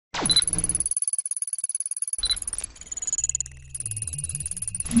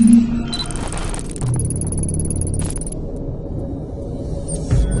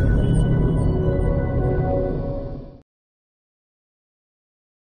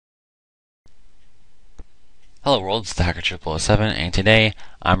Hello world, it's the Hacker 007, and today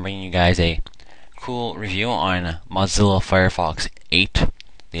I'm bringing you guys a cool review on Mozilla Firefox 8.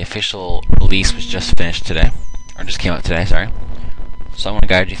 The official release was just finished today, or just came out today, sorry. So I'm going to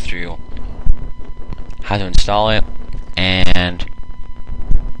guide you through how to install it, and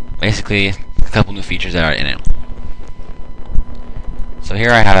basically a couple new features that are in it. So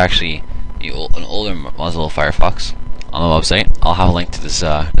here I have actually an older Mozilla Firefox on the website. I'll have a link to this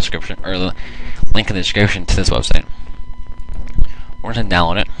description, or the link in the description to this website. We're going to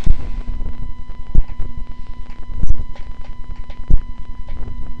download it.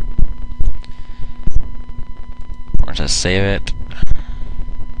 We're going to save it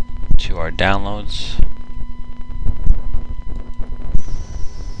to our downloads.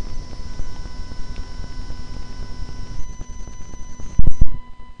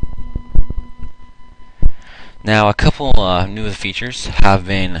 Now, a couple new features have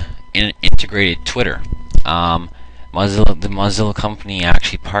been integrated Twitter. The Mozilla company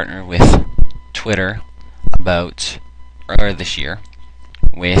actually partnered with Twitter about earlier this year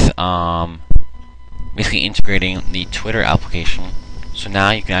with basically integrating the Twitter application. So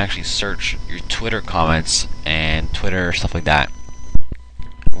now you can actually search your Twitter comments and Twitter stuff like that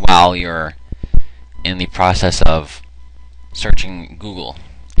while you're in the process of searching Google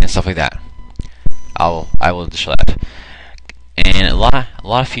and stuff like that. I will show that. And a lot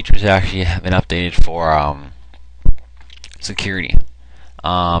of features actually have been updated for security.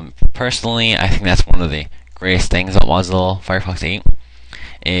 Personally, I think that's one of the greatest things about Mozzilla Firefox 8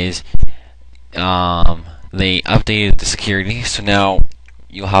 is they updated the security, so now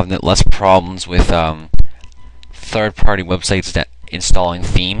you'll have less problems with third-party websites that installing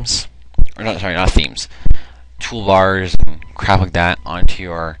themes, or not themes, toolbars and crap like that onto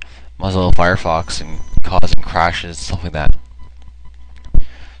your Mozilla Firefox and causing crashes, stuff like that.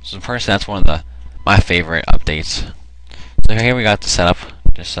 So personally, that's one of my favorite updates. So here we got the setup.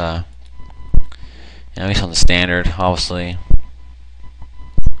 Just at least on the standard, obviously.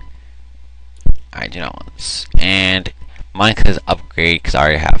 I do not want this, and mine says upgrade because I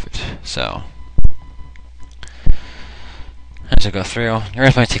already have it. So as I go through,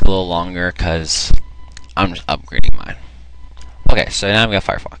 yours might take a little longer because I'm just upgrading mine. Okay, so now we got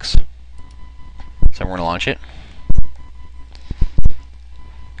Firefox. So we're going to launch it.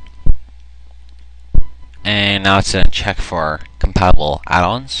 And now it's going to check for compatible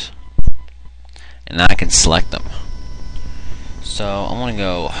add-ons. And now I can select them. So I'm going to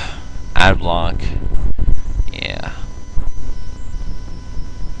go add block. Yeah.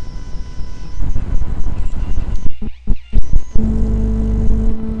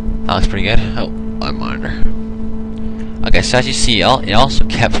 That looks pretty good. Oh, my monitor. Okay, so as you see, it also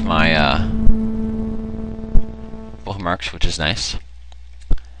kept my bookmarks, which is nice.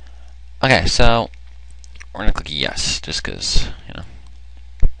 Okay, so we're gonna click yes, just because, you know.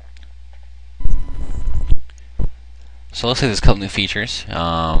 So it looks like there's a couple new features.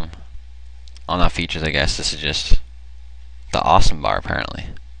 Well, not features, I guess. This is just the awesome bar, apparently.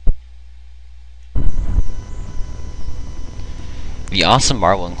 The awesome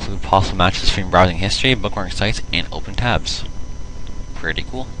bar will include possible matches between browsing history, bookmark sites, and open tabs. Pretty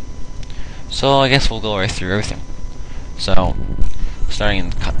cool. So I guess we'll go right through everything. So, starting in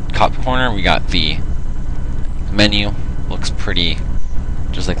the top corner, we got the menu. Looks pretty,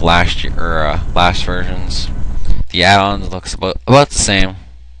 just like last year or last versions. The add-ons looks about the same.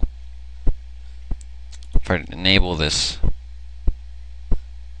 If I enable this,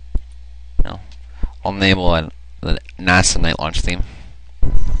 I'll enable the NASA Night Launch theme.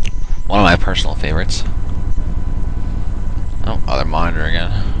 One of my personal favorites. Oh, other monitor again.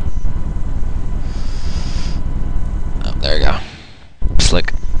 Oh, there you go.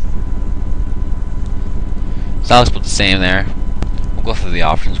 Slick. So that looks about the same there. We'll go through the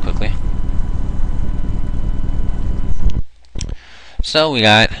options quickly. So we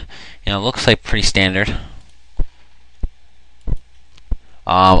got, looks like pretty standard.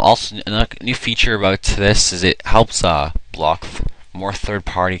 Also, another new feature about this is it helps block more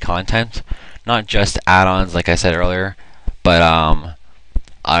third-party content, not just add-ons like I said earlier, but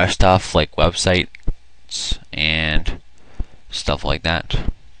other stuff like websites and stuff like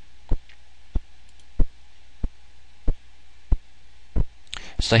that.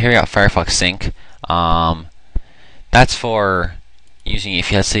 So here we got Firefox Sync. That's for using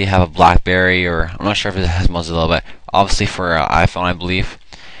if you, let's say you have a BlackBerry, or I'm not sure if it has Mozilla, but obviously for iPhone, I believe,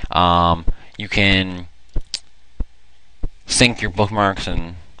 you can sync your bookmarks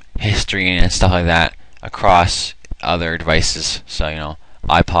and history and stuff like that across other devices. So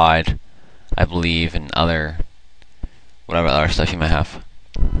iPod, I believe, and whatever other stuff you might have.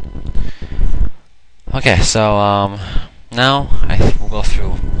 Okay, so now we'll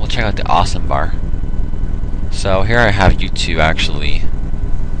check out the awesome bar. So here I have YouTube actually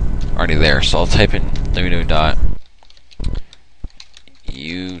already there. So I'll type in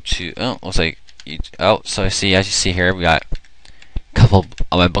www.youtube. Oh, looks like so as you see here, we got a couple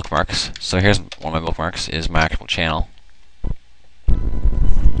of my bookmarks. So here's one of my bookmarks is my actual channel.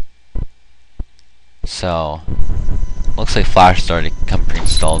 So looks like Flash started to come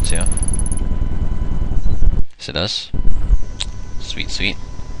pre-installed too. Yes, it does. Sweet, sweet.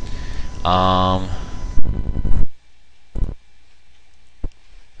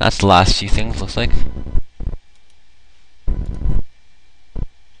 That's the last few things, looks like.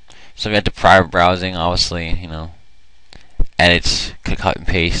 So we had the private browsing, obviously, you know, edits, click, cut, and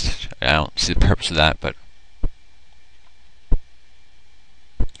paste. I don't see the purpose of that, but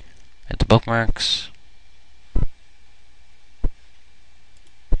at the bookmarks.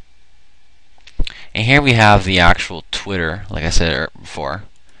 And here we have the actual Twitter, like I said before.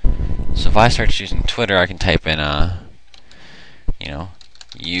 So if I start using Twitter, I can type in, you know,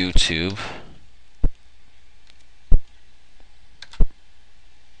 YouTube.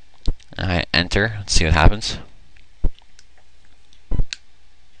 And I enter. Let's see what happens.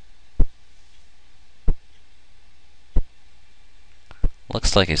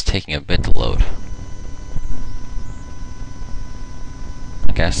 Looks like it's taking a bit to load.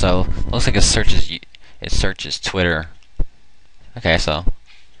 Okay, so looks like it searches Twitter. Okay, so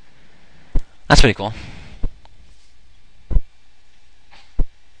that's pretty cool.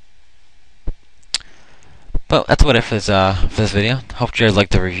 But that's about it for this video. Hope you guys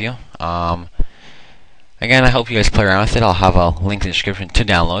liked the review. Again, I hope you guys play around with it. I'll have a link in the description to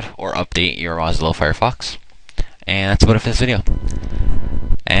download or update your Mozzila Firefox. And that's about it for this video.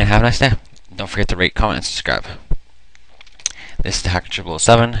 And have a nice day. Don't forget to rate, comment, and subscribe. This is the Hacker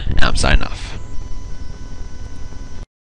 007, and I'm signing off.